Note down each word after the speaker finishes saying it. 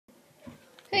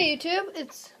Hey YouTube,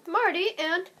 it's Marty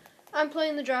and I'm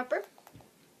playing the Dropper.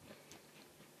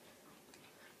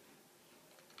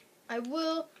 I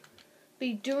will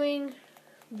be doing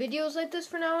videos like this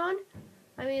from now on.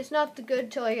 I mean, it's not the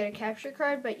good till I get a capture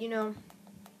card, but you know,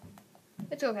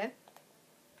 it's okay.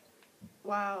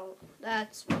 Wow,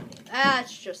 that's funny.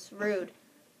 That's just rude.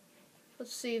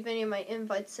 Let's see if any of my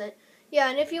invites sent. Yeah,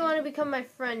 and if you want to become my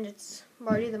friend, it's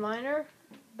Marty the Miner.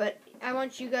 But I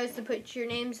want you guys to put your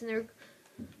names in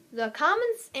the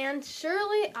comments, and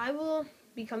surely I will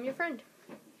become your friend.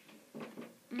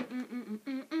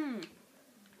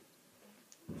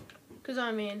 Because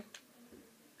I mean,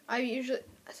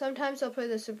 sometimes I'll play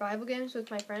the survival games with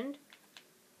my friend.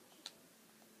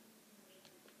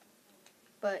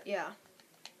 But yeah.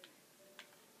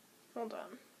 Hold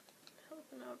on. Help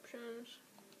and options.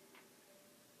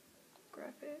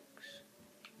 Graphics.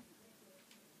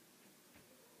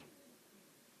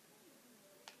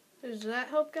 Does that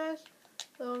help, guys?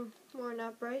 A little more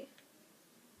not bright?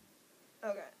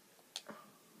 Okay.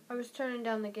 I was turning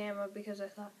down the gamma because I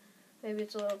thought maybe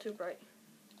it's a little too bright.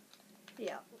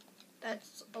 Yeah,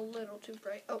 that's a little too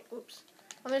bright. Oh, oops.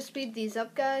 I'm going to speed these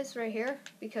up, guys, right here,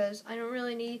 because I don't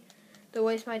really need to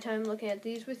waste my time looking at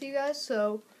these with you guys,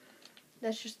 so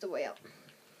that's just the way out.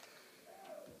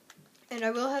 And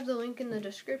I will have the link in the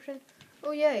description.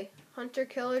 Oh, yay. Hunter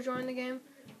Killer joined the game.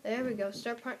 There we go.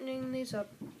 Start partnering these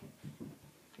up.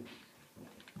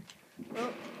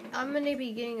 Well, I'm going to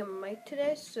be getting a mic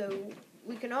today, so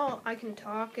I can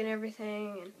talk and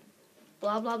everything, and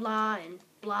blah, blah, blah, and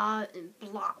blah, and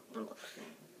blah, blah.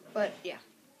 But, yeah.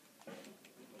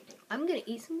 I'm going to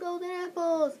eat some golden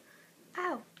apples.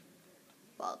 Ow.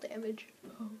 Fall damage.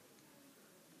 Oh.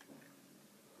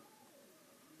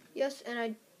 Yes, and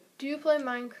I do play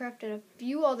Minecraft and a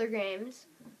few other games.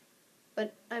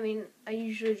 But, I mean, I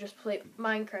usually just play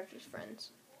Minecraft with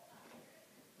friends.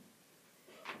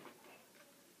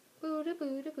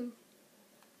 Boo-da-boo-da-boo.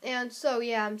 And so,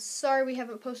 yeah, I'm sorry we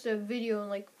haven't posted a video in,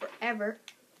 like, forever.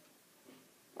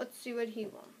 Let's see what he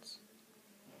wants.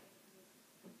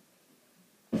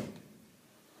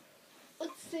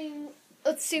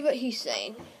 Let's see what he's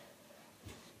saying.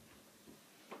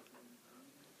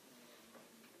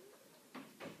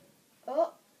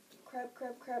 Oh, crap.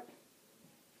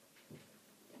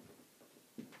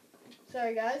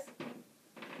 Sorry, guys.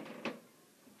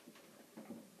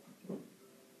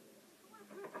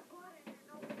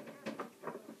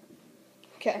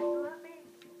 Okay.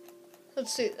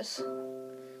 Let's see this.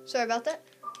 Sorry about that.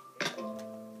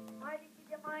 Why did you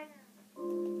demine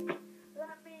it?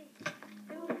 Let me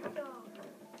do stuff.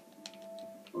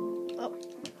 Oh.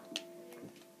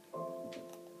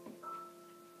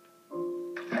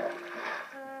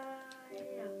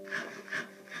 Yeah.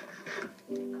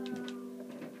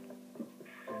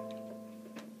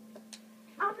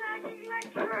 I'm acting like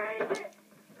crazy.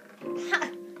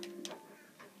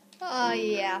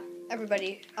 Yeah,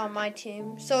 everybody on my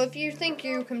team. So if you think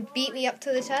you can beat me up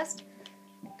to the test,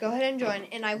 go ahead and join,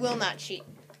 and I will not cheat.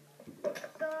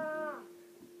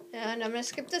 And I'm going to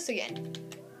skip this again.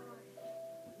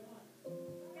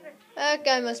 That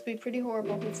guy must be pretty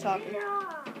horrible who's talking.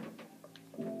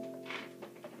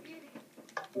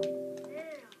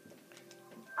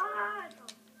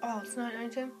 Oh, it's not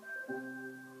 9:10.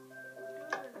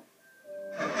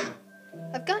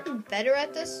 I've gotten better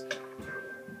at this.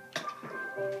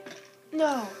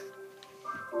 No.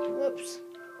 Whoops.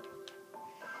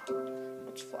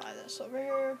 Let's fly this over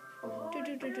here.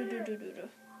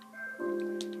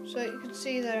 So you can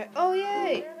see that. Oh,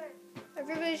 yay!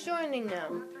 Everybody's joining now.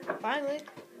 Finally.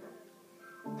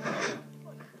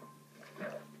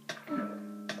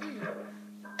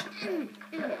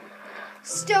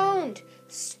 Stoned!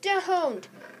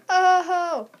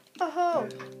 Oh ho!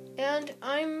 And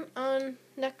I'm on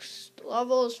next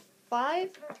level is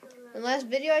 5. The last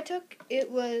video I took, it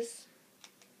was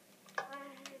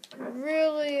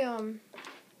really,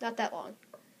 not that long.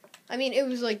 I mean, it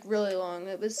was like really long.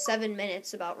 It was 7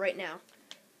 minutes about right now.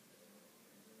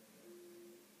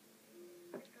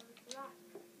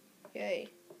 Yay.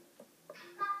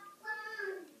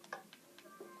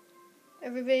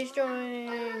 Everybody's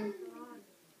joining.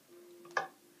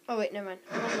 Oh wait, never mind.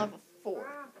 I'm on level 4.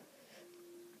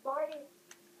 Marty.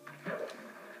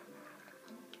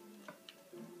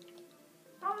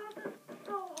 Oh, this is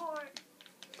so hard.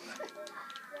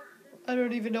 I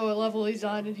don't even know what level he's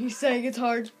on, and he's saying it's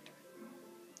hard.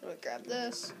 I'm gonna grab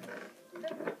this.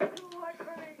 This is too hard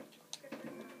for me.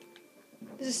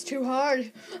 This is too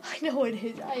hard. I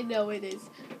know it is.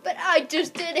 But I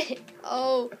just did it.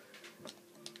 Oh.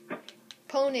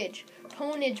 Ponage,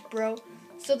 bro.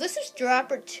 So this is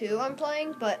Dropper 2 I'm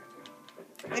playing, but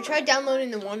I tried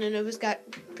downloading the one and it got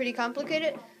pretty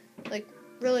complicated, like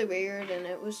really weird, and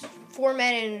it was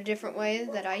formatted in a different way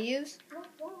that I use.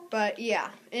 But yeah,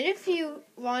 and if you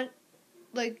want,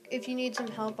 like, if you need some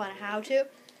help on how to,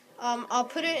 I'll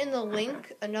put it in the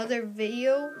link, another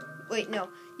video. Wait, no,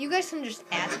 you guys can just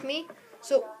ask me.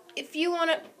 So if you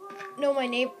want to know my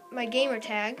name, my gamer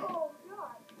tag,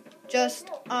 just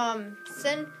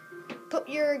put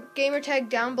your gamer tag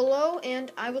down below,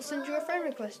 and I will send you a friend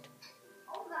request.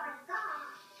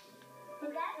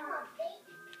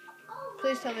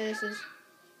 Please tell me this is...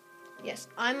 Yes,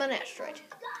 I'm an asteroid.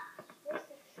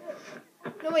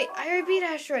 No, wait, I already beat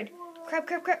asteroid. Crap,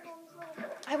 crap, crap.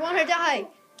 I want to die.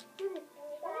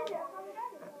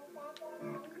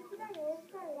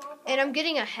 And I'm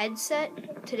getting a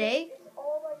headset today,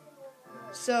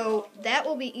 so that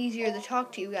will be easier to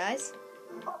talk to you guys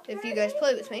if you guys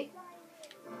play with me.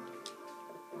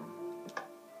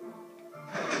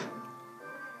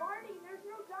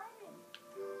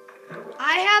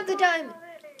 I have the diamond.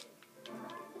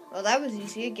 Well, that was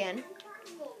easy again.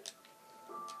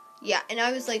 Yeah, and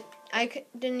I was like,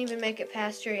 didn't even make it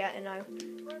past here yet, and I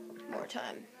more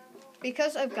time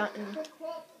because I've gotten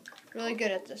really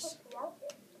good at this.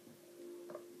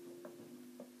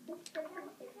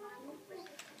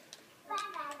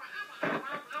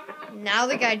 Now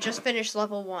the guy just finished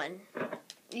level 1.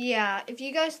 Yeah, if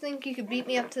you guys think you could beat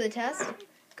me up to the test,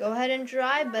 go ahead and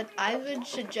try, but I would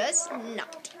suggest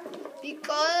not.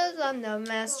 Because I'm the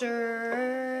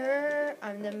master.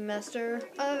 I'm the master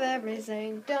of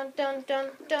everything. Dun dun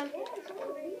dun dun.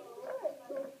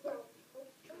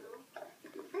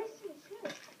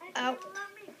 Ow.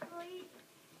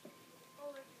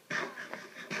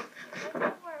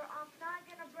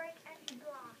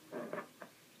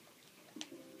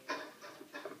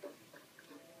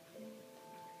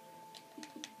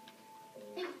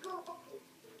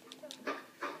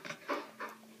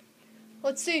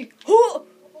 Let's see.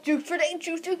 Juke for the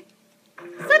juice.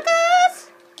 Suckers!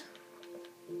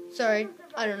 Sorry,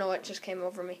 I don't know what just came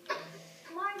over me.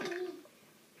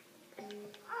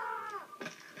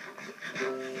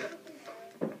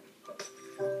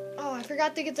 Oh, I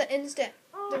forgot to get the instant,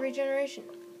 the regeneration.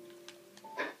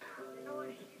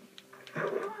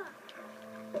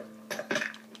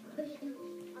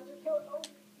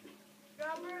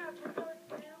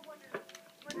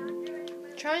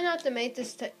 Try not to make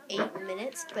this to 8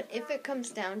 minutes, but if it comes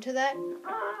down to that,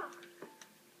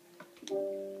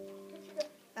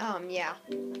 yeah.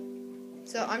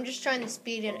 So I'm just trying to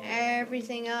speed in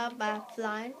everything up by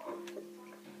flying.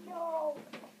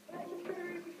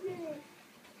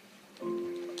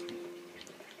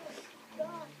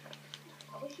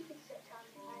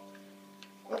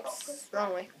 Oops,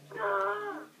 wrong way.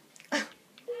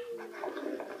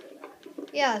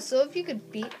 Yeah, so if you can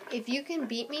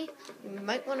beat me, you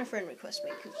might want to friend request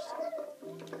me.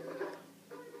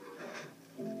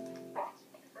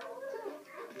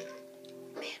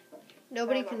 Man,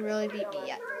 nobody can really beat me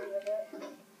yet.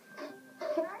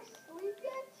 Can I sleep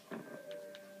yet?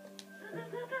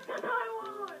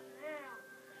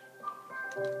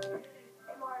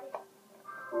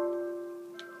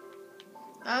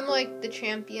 I'm like the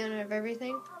champion of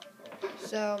everything.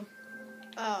 So,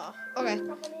 okay.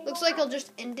 Looks like I'll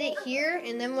just end it here,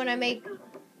 and then when I make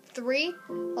 3,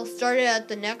 I'll start it at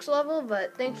the next level.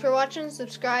 But thanks for watching.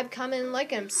 Subscribe, comment, and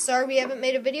like. And I'm sorry we haven't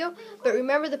made a video, but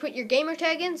remember to put your gamer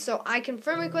tag in so I can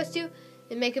friend request you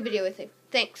and make a video with you.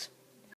 Thanks.